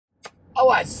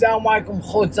السلام عليكم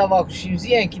خوت، صافا كلشي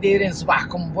مزيان؟ كي دايرين؟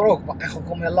 صباحكم مبروك. باقي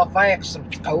خوكم يلا فايق،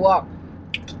 شربت قهوه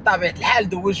بطبيعه الحال،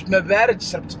 دوجت ما بارد،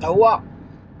 شربت قهوه.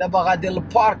 دابا غادي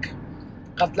للبارك،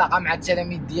 غنتلاقى مع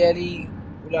التلاميذ ديالي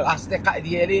ولا الاصدقاء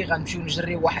ديالي، غنمشيو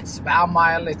نجريو واحد 7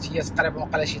 مايل اللي هي تقريبا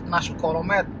وقيلا شي 12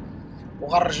 كيلومتر،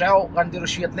 وغنرجعو غنديرو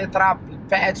شويه لي طراب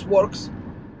البات ووركس.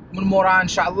 من موراها ان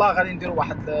شاء الله غادي نديرو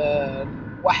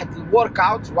واحد الورك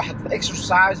اوت، واحد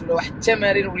الاكسرسايز ولا واحد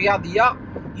التمارين رياضيه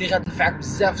اللي غتنفعك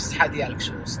بزاف في الصحه ديالك.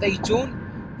 ستاي تون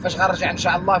فاش غنرجع ان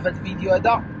شاء الله في هذا الفيديو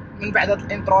هذا. من بعد هذا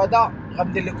الانترو هذا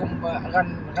غندير لكم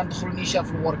غندخلوا نيشان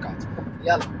في الورك اوت.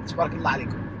 يلا تبارك الله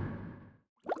عليكم.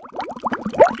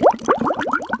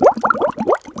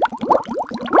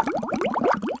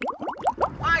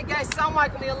 هاي جايز، السلام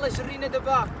عليكم. يلا جرينا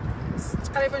دابا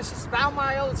تقريبا شي 7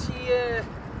 مايل،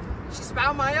 شي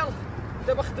 7 مايل.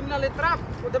 دابا خدمنا لي طراب،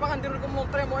 ودابا غنديرو لكم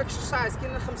لونطريمون اكسرسايز.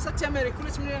 كاين 5 تمارين،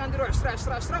 كل تمرين غنديرو 10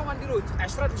 10 10 وغنديرو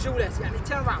 10 الجولات، يعني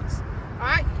 10 راوندز.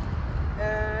 هاي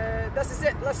ذاتس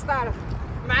ات، ليتس ستارت.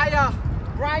 معايا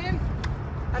براين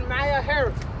ومعايا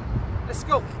هيرود. ليتس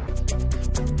جو.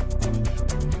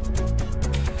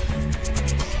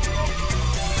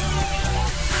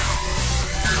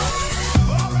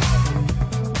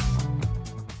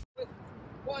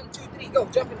 Go,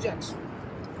 jumping jacks.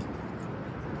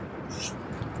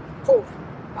 4,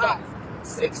 5,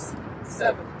 6,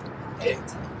 7,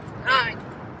 8, 9,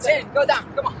 10. Go down,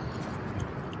 come on.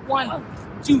 1,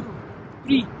 2,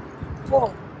 3,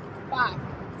 4, 5,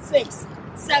 6,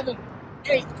 7,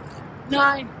 8,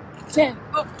 9, 10.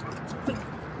 Up.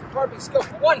 Burpees, go.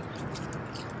 1,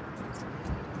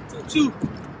 2,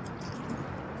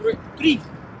 3,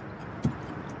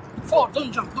 4.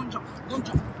 Don't jump, don't jump, don't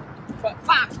jump.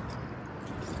 5,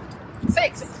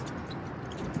 6,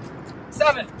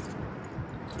 7,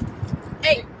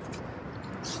 8,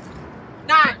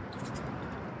 9,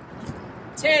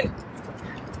 10.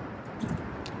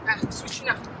 Switching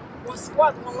out. One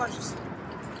squat, one lunges.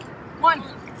 1,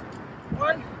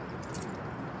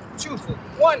 2,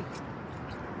 1,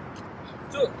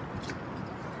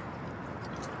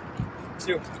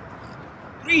 2,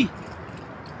 3,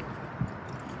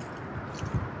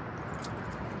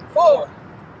 4,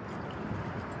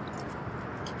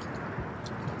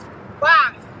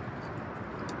 5,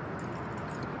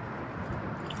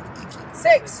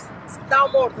 6. Sit down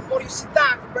more. The more you sit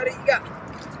down, the better you got.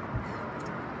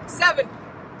 7,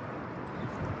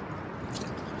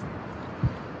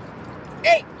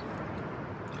 8,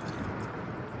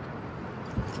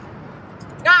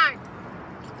 9,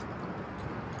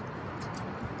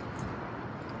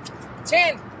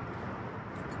 10.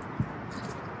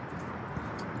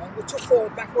 Go too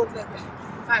forward, backward a little bit.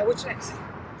 Alright, what's next?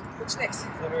 What's next?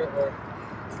 Flutter or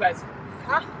slides?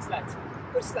 Huh? Slides.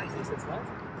 What's slides? You said slides?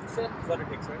 Flutter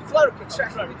kicks, right? Flutter kicks,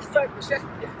 right? Flutter kicks. Flutter kicks, yeah?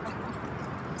 Yeah.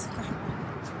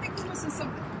 I think we're missing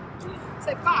something.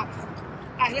 Say 5.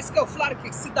 Alright, let's go. Flutter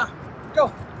kicks. Sit down. Go.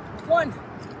 1,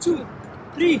 2,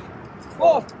 3,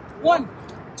 4. 1,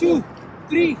 2,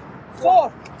 3,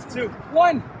 4. 2.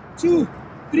 1, 2,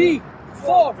 3,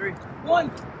 4. 3.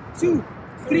 1, 2,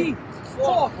 3,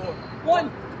 4.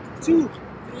 1, 2,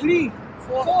 3,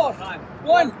 4. 5.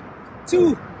 1,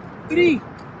 2, 3,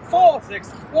 4. 6.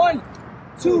 1,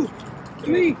 2,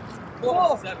 3,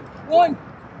 4. 7. 1,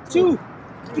 2,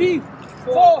 3,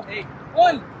 4. 8.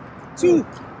 1, 2,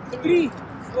 3,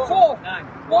 4. 9.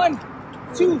 1,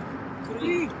 2,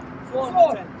 3,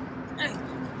 4. 10. Hey,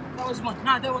 that was one.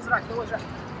 Nah, that was right. That was right.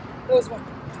 That was one.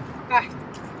 Alright,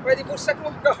 ready for the second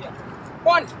one? Go. Yeah.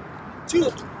 1,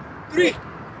 2, 3,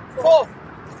 4,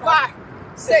 5,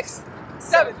 6,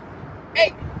 7,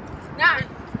 8, 9,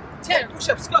 10.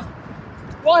 Push-ups, go.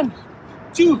 1,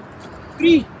 2,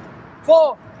 3,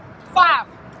 4, 5,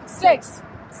 6,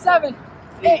 7,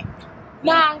 8,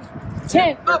 9,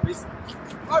 10. Burpees.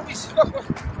 Burpees. Go.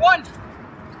 1,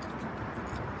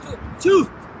 2,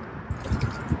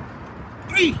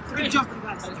 3. Good jump,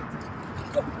 guys.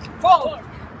 Go. 4.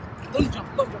 Don't jump.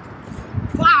 Don't jump.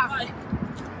 5,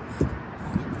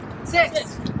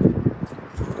 6,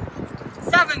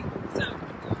 7,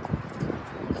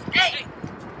 8,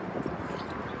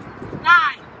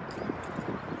 9,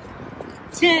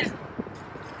 10.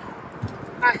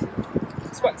 Alright,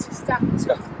 squats. Stop. Let's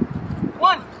go.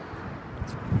 1,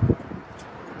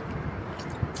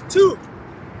 2,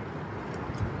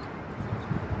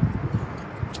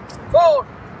 4,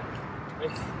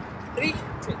 3.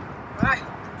 Alright,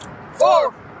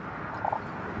 4.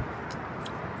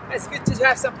 It's good to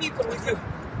have some people with you.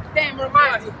 Damn,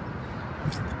 remind you.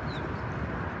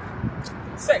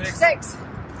 6.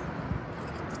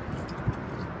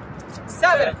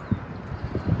 7,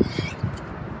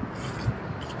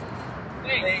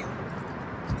 8.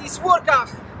 This workout,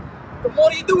 the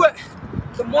more you do it,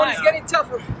 the more it's getting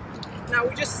tougher. Now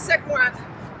we just second round,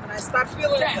 and I start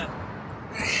feeling it.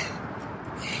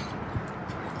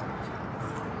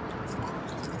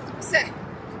 Set.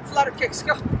 Flutter kicks.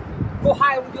 Go. Go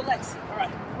higher with your legs. All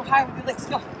right. Go higher with your legs.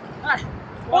 Go. All right.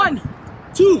 1,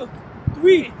 2,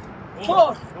 3,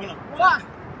 4, 5,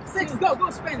 6. Go. Go.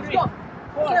 Spin. Go.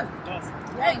 4,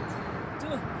 8,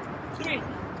 2, 3,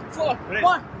 4.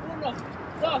 1, 1,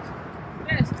 2,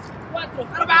 3, 4, 4, 1, 2, 3, 4,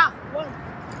 5, 1,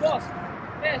 2,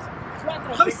 3,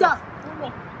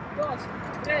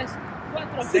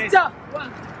 4, 6,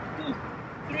 1, 2,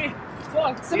 3,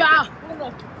 4, 7, 1,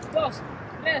 2, 3, 4,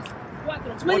 8, 1,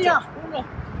 2, 3, 4,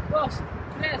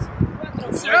 9, 1, 2,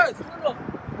 3,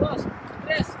 4,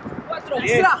 10.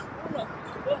 1,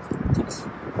 2, 3.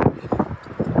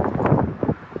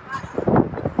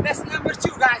 That's number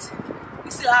 2, guys. We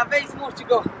still have 8 more to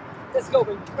go. Let's go,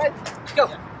 baby. Right? Go.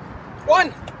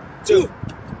 1, 2,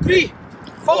 3,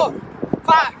 4,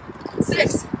 5,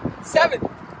 6, 7,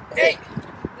 8,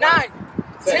 9,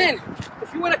 10.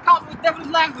 If you want to count with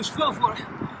different language, go for it.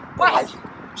 1,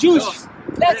 2,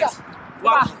 3,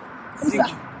 4, 5,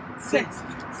 6,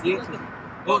 7,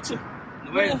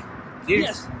 8, 9, 10.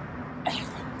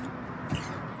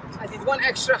 I did 1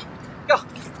 extra. Go.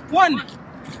 1,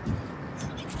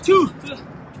 2,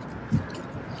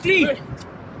 3.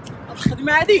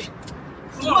 الخدمة هذه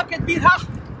ما كديرها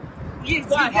غير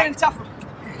تزيد تفر،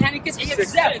 يعني كتعيا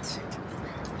بزاف،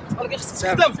 ولكن خصك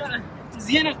تخدم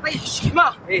مزيان طيح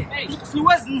الشحمة، تنقص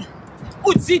الوزن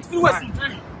وتزيد في الوزن،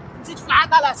 تزيد في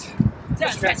العضلات.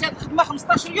 تبعت هذه الخدمة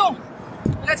 15 يوم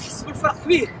غتحس بالفرق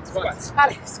كبير.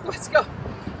 عليه سكوات. جو.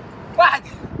 1،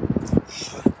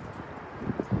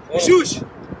 2،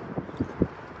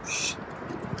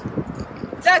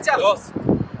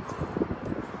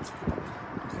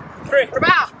 3،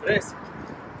 4،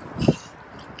 5،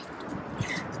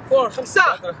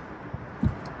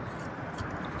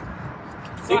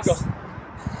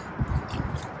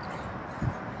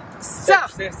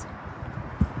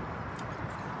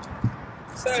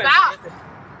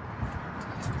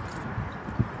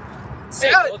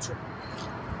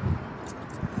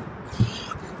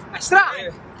 6،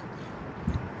 7،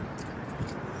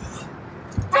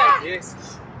 9، 10. Yes.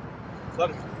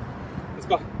 Flutter. Let's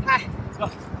go. هاي. Let's go.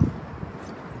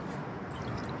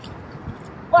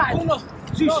 1،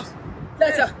 2،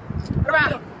 3،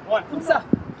 4، 5،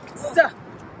 6،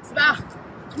 7،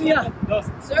 8، 9،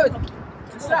 10،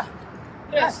 11،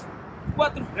 4،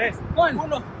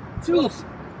 1، 2،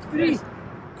 3،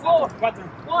 4،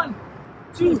 1،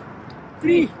 2،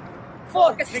 3،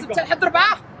 4. كتحسب حتى لحد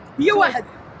 4. هي 1،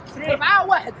 4،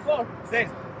 1، 4, 6,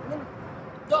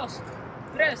 2،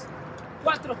 3،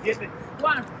 4،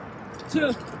 1،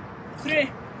 2،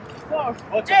 3، 4،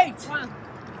 8، 1،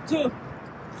 2،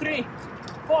 3،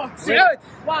 4. 9.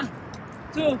 1،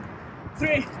 2،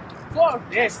 3، 4.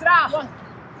 Yes. 1.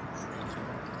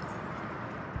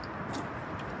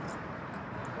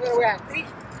 Where are we at? 3?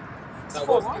 That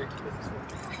 4, was 1. 3.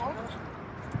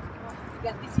 You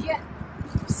got dizzy yet?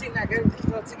 See now, girl.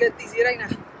 Let's get dizzy right now.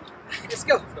 Let's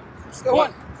go. Let's go.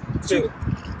 1, 2,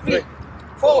 3,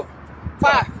 4,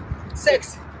 5,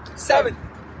 6, 7,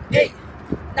 8,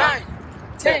 9,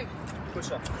 10.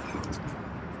 Push up.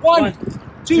 1,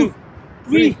 2,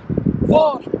 3,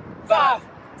 4, 5,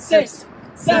 6,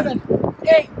 7,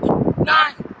 8,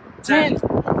 9, 10.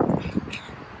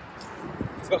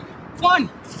 Let's go. 1,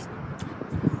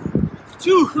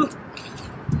 2,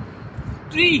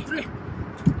 3,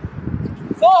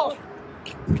 4,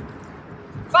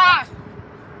 5,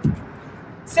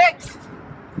 6,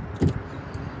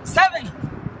 7,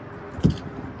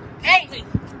 8,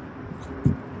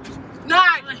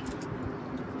 9,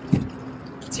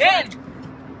 10.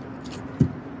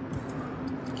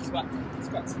 Squat.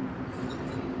 Squats.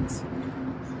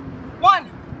 1,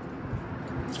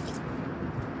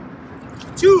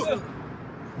 2,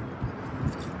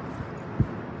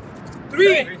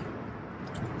 3.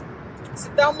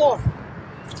 Sit down more.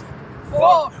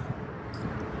 4,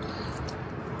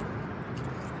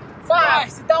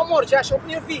 5. Sit down more, Josh. Open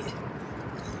your feet.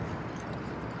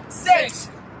 6,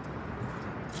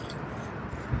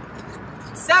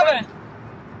 7,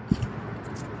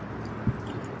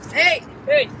 8,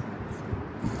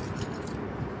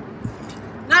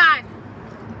 9,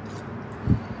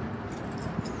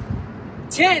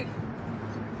 10.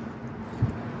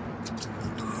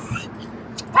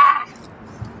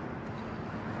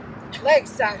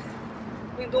 Legs side.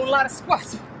 Been doing a lot of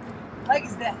squats.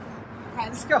 Legs there. Alright,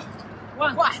 let's go.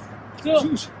 1,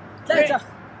 2, 3,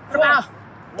 4,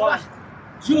 1,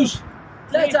 2,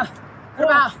 3,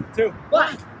 4, 2,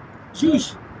 1,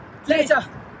 جوج ثلاثة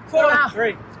أربعة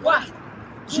 3 واحد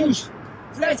جوج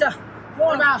ثلاثة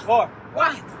أربعة 4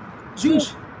 واحد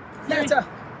جوج ثلاثة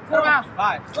أربعة 5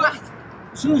 واحد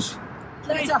جوج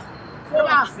ثلاثة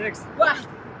أربعة 6 واحد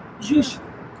جوج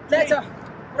ثلاثة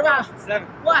أربعة 7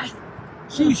 واحد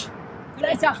جوج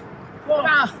ثلاثة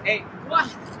أربعة 8 واحد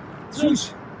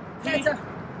جوج ثلاثة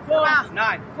أربعة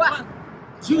 9 واحد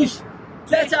جوج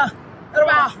ثلاثة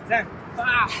أربعة 10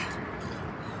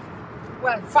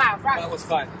 1 5 right. That was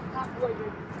 5 Halfway,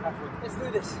 baby. halfway Let's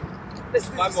do this. Let's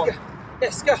do 5 this. more Go.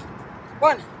 Yes, go.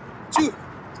 1, 2,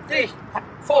 3,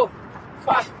 4,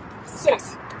 5,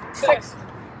 6, 6,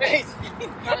 8,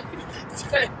 9,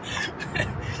 10.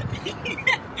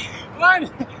 1,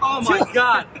 Oh my 2,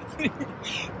 god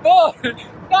 4,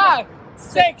 5,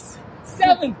 6,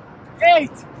 7,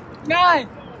 8, 9,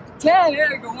 10. There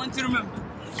we go. One to remember.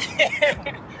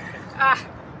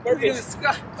 Burpees.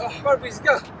 Go. Burpees.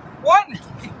 Go. 1,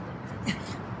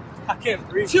 I can't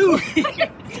breathe 2,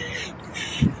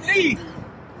 3,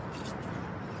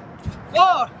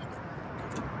 4,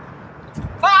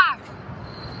 5,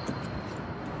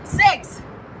 6,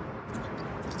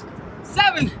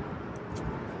 7,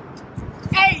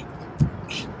 8,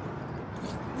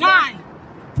 9,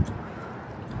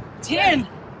 10.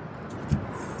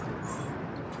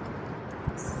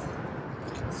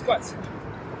 squats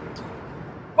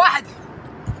واحد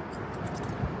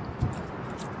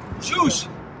جوج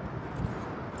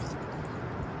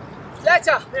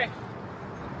ثلاثة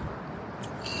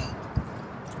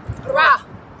أربعة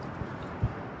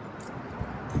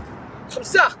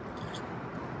خمسة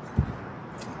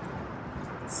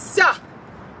ستة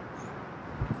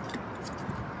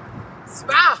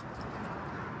سبعة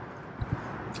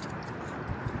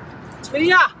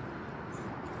ثمانية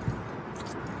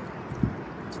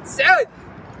تسعود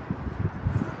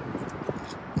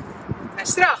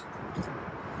 10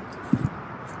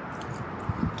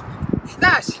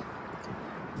 11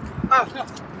 Oh no.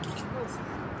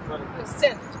 That's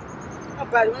 10. Not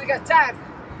bad. When I get tired,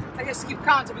 I just keep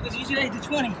counting because usually I do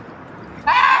 20.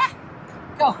 Ah!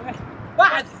 Go.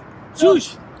 واحد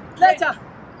جوج ثلاثة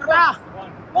أربعة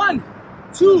 1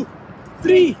 2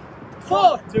 3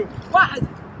 4 2 واحد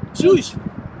جوج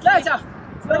ثلاثة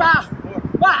أربعة 4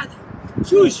 واحد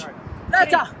جوج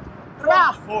ثلاثة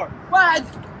أربعة 4 واحد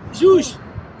جوج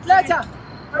ثلاثة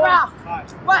أربعة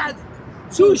 5 واحد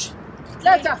جوج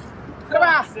ثلاثة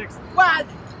أربعة 6 واحد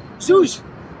جوج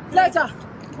ثلاثة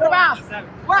أربعة 7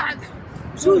 واحد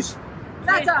جوج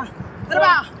ثلاثة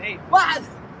أربعة 8 واحد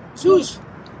جوج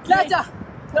ثلاثة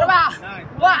أربعة 9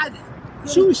 واحد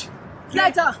جوج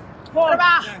ثلاثة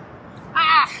أربعة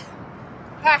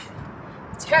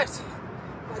تعبت.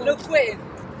 No quitting.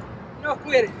 No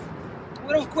quitting.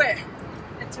 We don't quit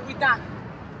until we're done.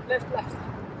 Left.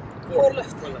 4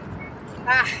 left.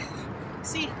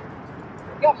 See,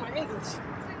 got my English.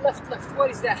 Left. What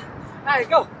is that? Alright,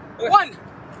 go. 1,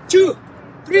 2,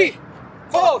 3,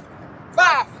 4,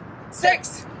 5,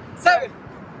 6, 7,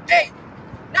 8,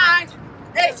 9,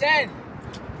 10.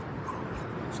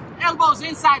 Elbows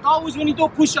inside, always when you do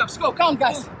push-ups. Go, count,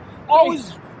 guys.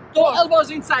 Always do elbows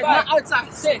inside, not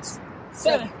outside. 6,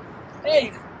 7,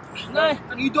 8, 9,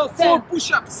 and you do 4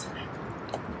 push-ups.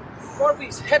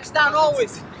 Burpees, hips down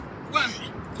always. 1,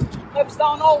 hips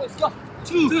down always. Go.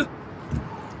 2,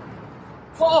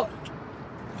 4.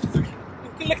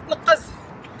 يمكن لك تنقز.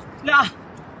 لا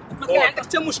ما كان عندك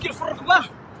حتى مشكل في الركبة،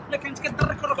 ولا كنت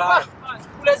كتدرك الركبة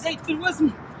ولا زايد في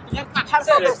الوزن غير مع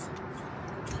الحركة بس.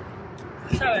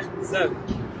 7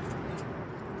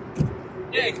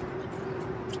 8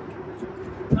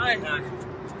 9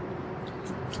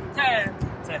 10.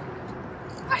 10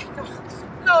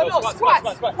 No,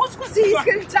 squats. Squat. One squat, see, he's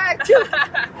getting tired too.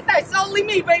 That's only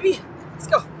me, baby. Let's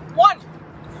go. 1,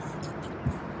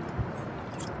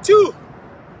 2,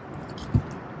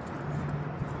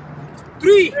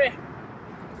 3,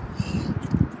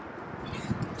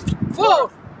 4,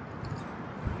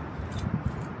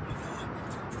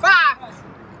 5,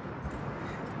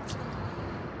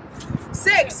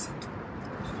 6,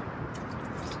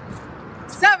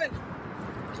 7,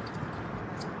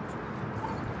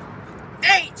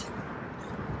 8,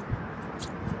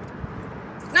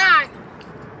 9,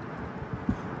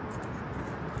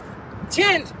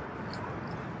 10.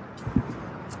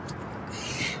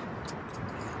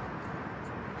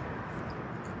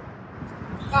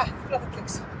 Flutter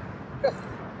kicks.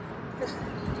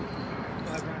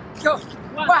 Go.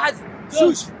 1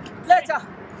 جوج 3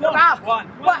 4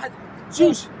 1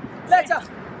 جوج 3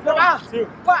 4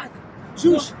 1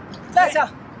 جوج 3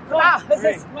 4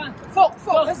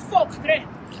 فوق هز فوق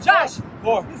Josh,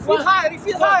 4 you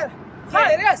feel higher,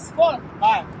 higher, yes. 5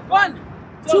 1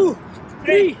 2,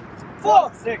 3,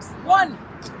 4, 6, 1,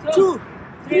 2,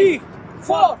 3,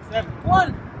 4,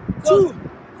 1, 2,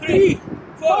 3,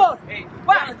 4,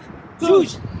 1, 2, 3,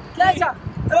 4,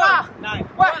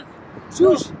 1, 2,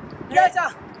 3,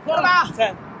 4,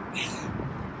 10.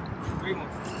 3 more.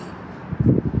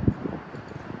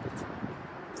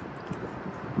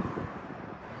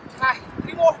 Hi,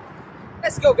 3 more.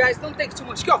 Let's go, guys. Don't take too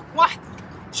much. Go. 1,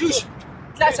 2,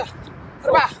 3,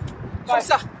 4,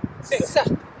 5, 6,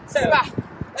 7,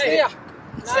 8,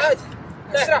 9,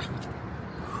 10.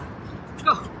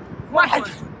 Go. 1,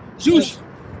 2, 3,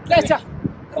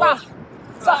 4,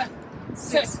 5,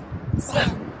 6,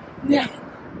 7, 8, 9,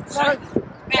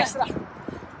 10.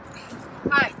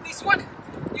 Hi, this one,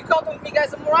 you count with me,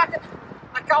 guys, in Moroccan.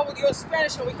 I count with you in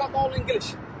Spanish, and we count all in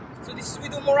English. So this is we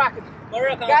do Moroccan.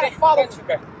 Moroccan. Gotta follow.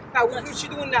 Okay. Now, what you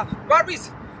doing now?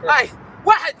 Burpees. Hi.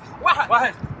 1.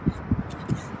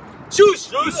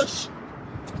 شوش.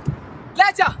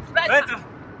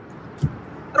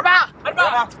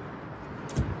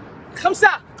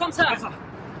 3.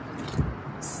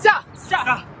 4.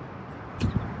 5. 6.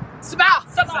 7. 8. 9.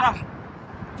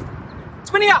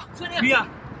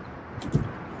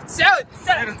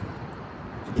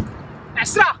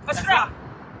 10.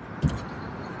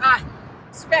 Hi.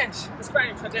 Spanish.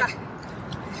 Okay.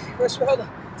 Push shoulder.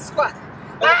 Squat.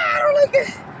 I don't like it.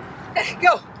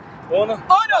 Go.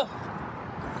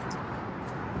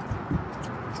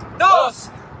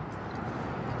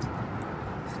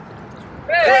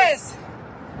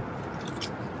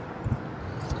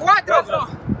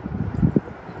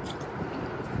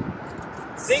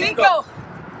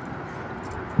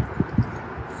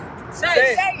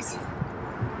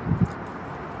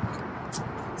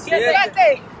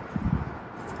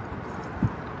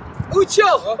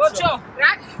 1,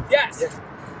 1. 2.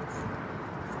 3. 4.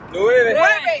 5.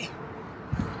 6.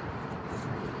 7.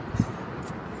 8.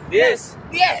 Right? Yes.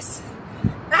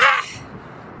 9.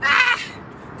 10. 10.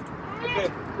 Okay.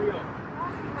 3 more.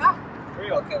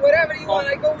 Okay, whatever you want,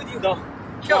 I go with you. No.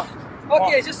 Go.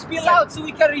 Okay, just be loud so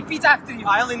we can repeat after you.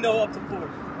 I only know up to 4.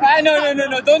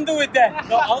 No, don't do it there.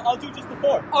 No, I'll do just the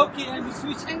 4. Okay, and we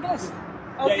switch English?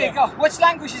 Okay, yeah. go. Which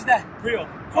language is that? Creole.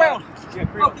 Creole. Yeah,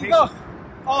 Creole. Okay, go.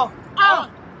 1,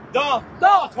 2,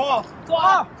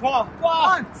 3, 4,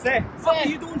 5, 6. Okay,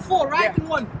 you're doing 4, right? Yeah. And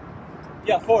 1.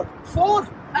 Yeah, 4. 4?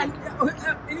 And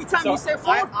anytime you say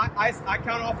 4? I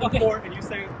count off from Okay. 4 and you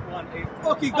say 1, 8.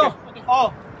 Okay, go. 1, 2,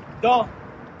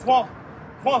 3,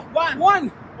 4,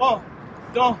 1. 1,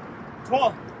 2, 3,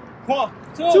 4,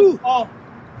 2. 1,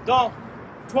 2,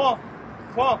 3,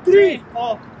 4, 3.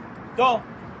 1, 2,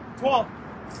 3,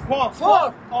 4,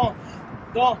 4. 1,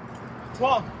 2,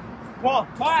 3, 4,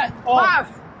 5. 1,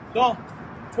 2,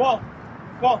 3,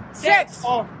 4, 6.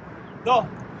 1, 2,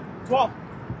 3,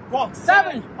 4,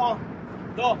 7. 1,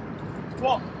 2,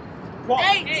 3, 4,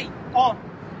 8. 1,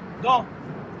 2, 3,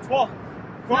 4,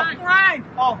 9.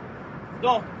 1,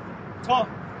 2, 3,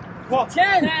 4,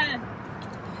 10.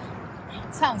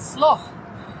 Sounds slow.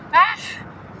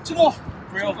 2 more.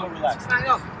 Real more relaxed. I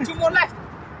know. 2 more left.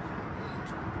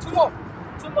 2 more.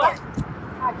 2 more.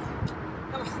 Come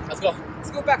on. Let's go.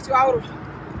 Let's go back to our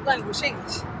language,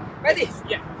 English. Ready?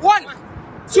 Yeah. 1,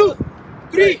 2,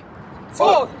 3,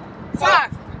 4,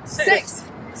 5, 6,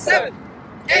 7,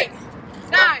 8,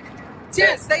 9,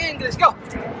 10. Stay English. Go.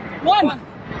 1,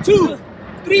 2,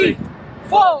 3,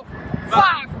 4,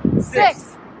 5,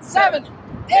 6, 7,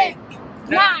 8,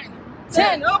 9,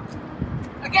 10. Up.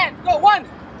 Again. Go. 1,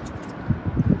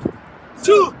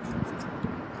 2,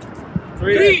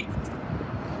 3,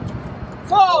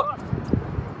 4,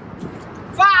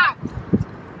 5,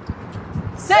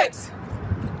 6,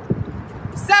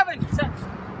 7,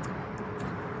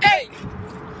 8,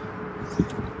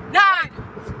 9,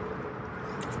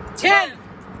 10.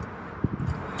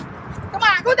 Come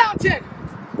on, go down 10.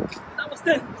 That was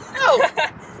 10. No.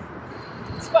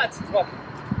 Squat.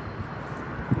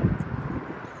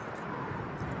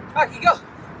 Okay, go.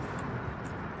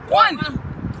 1,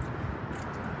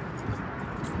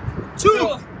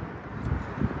 2,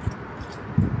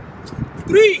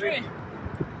 3,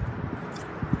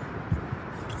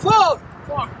 4,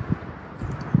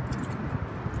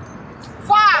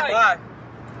 5,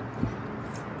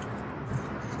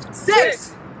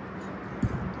 6,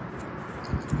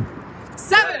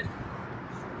 7,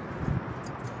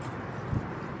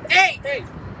 8,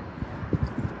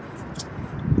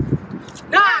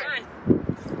 9,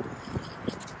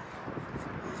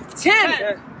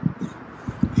 10.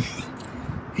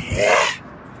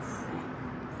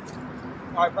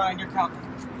 All right, Brian, you're counting.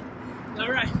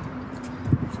 All right.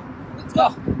 Let's go.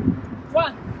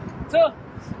 1, 2,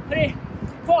 3,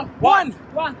 4. 1,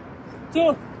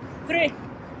 2, 3,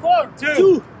 4.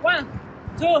 2. 1,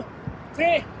 2,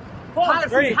 3, 4. Higher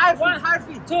feet, higher feet, higher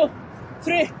feet. 2,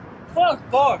 3, 4.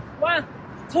 4. 1,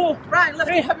 2, Brian, lift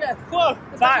 3, your hip. 4,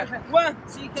 5. 1,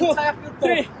 So you can 2, tie up your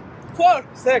 3, 4,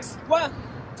 6. 1,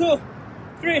 2,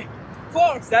 3,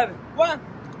 4, 7. 1,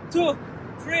 2,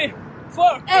 3,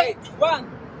 4, 8. 1,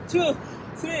 2,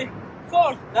 3,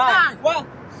 4, 9. 1,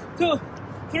 2,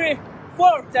 3,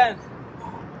 4, 10.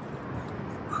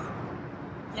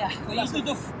 Yeah, when you do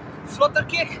the flutter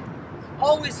kick,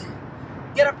 always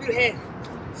get up your head.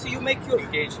 So you make your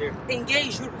engage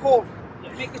your core.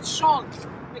 Yeah. Make it strong.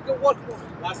 Make it work more.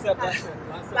 Last step, last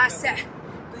step. Last set.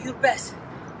 Do your best.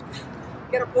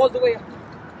 Get up all the way up.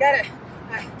 Get it.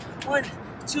 1,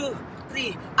 2,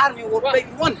 3. Army work,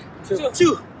 baby. 1, 2,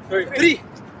 3,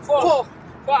 4,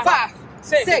 5,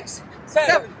 6,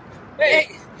 7,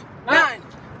 8, 9,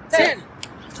 10.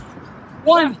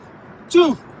 1,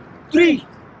 2, 3,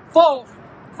 4,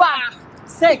 5,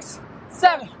 6,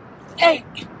 7, 8,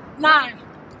 9,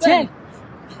 10.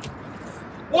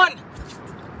 1,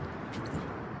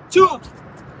 2,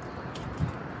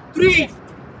 3,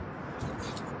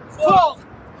 4,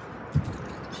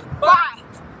 5,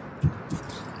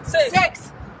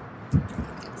 6,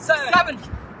 7,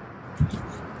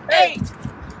 8,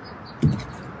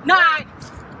 9,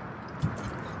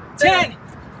 10.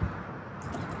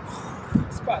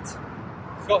 Squats.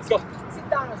 Let's go. Sit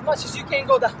down as much as you can.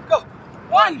 Go down. Go.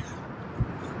 1,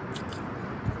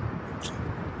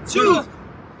 2,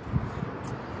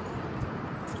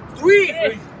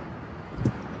 3,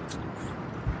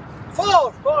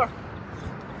 4,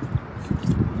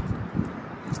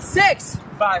 6,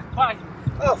 5.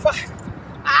 oh 5,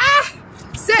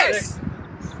 6,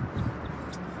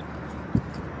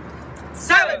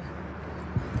 7,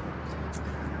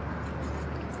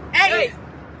 8,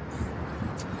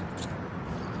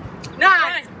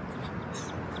 9,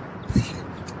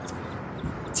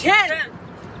 10.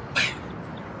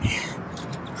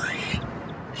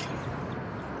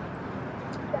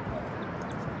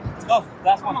 Let's go.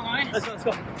 Last one. Come on, man. Let's go.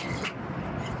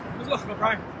 Let's go,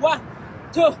 Brian. 1,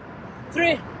 2,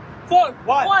 3, 4.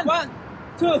 1. 1,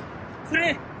 2,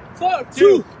 3, 4.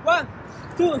 2. 1,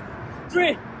 2,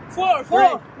 3, 4.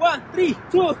 4. 1, 3,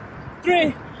 2,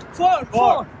 3, 4.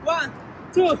 4. 1,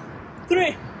 2,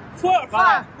 3, 4.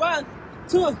 5. 1,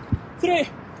 2, 3,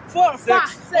 4.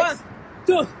 6. 1,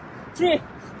 2, 3,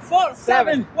 4.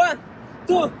 7. 1,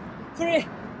 2, 3,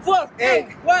 4.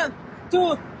 8. 1,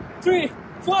 2, 3,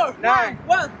 4. 9.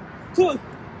 1, 2,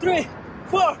 3,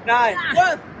 4. 9.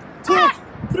 1, 2,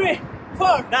 3,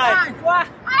 4. 9. 1,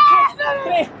 2,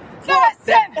 3, 4.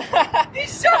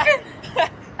 He's shocking.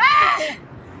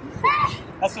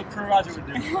 That's what Crew Roger would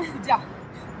do. Good job.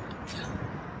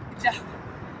 Good job.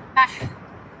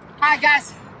 Hi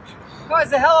guys. That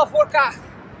was a hell of workout.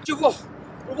 شوفوا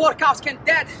الورك اوت كانت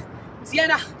داد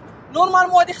مزيانه.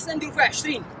 نورمالمون غادي خصنا نديرو فيها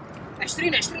 20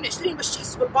 20 20 20 باش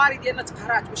تحس بالباري ديالنا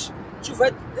تقهرات، باش تشوف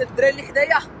هاد الدراري اللي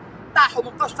حدايا طاحوا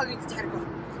مابقاوش قادرين يتحركوا.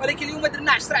 ولكن اليوم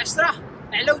درنا 10 10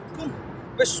 على ودكم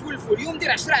باش تولفوا. اليوم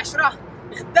دير 10 10،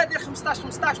 غدا دير 15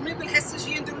 15. ملي بالحصه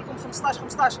الجايه نديرو لكم 15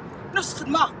 15 نفس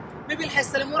الخدمه. ملي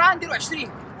بالحصه اللي موراها نديرو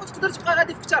 20 وتقدر تبقى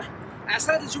غادي في كثر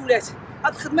 10 الجولات.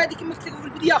 هاد الخدمه هادي كما قلت لكم في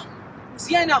البدايه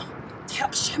مزيانه، تحرق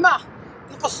الشحمه،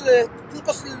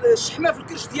 تنقص الشحمه في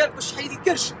الكرش ديالك باش تحيد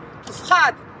الكرش،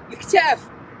 الفخاد، الكتاف،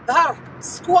 الظهر،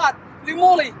 السكوات، لي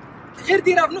مولي. غير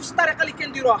ديرها بنفس الطريقه اللي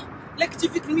كنديروها. الا كنتي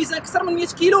فيك الميزان اكثر من 100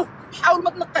 كيلو حاول ما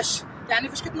تنقصش. يعني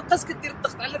فاش كتنقص كدير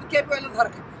الضغط على الركابي وعلى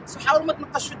ظهرك، بس حاول ما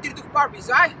تنقصش ودير دوك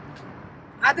باربيز.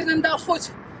 عادنا نبداو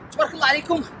الفوت. تبارك الله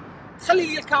عليكم. خلي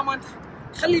لي الكومنت،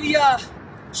 خلي لي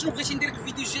شنو بغيتي ندير لك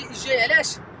الفيديو الجاي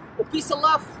علاش. وبيس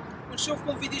لاف،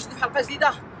 ونشوفكم فيديو جديد في حلقه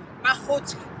جديده مع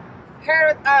خوت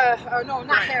هيرد. No,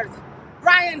 not Herod.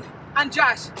 Brian and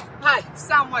Josh. Hi,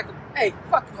 Assalamu alaikum. Hey,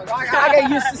 fuck, I got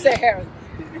used to say Herod.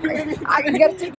 I can get it.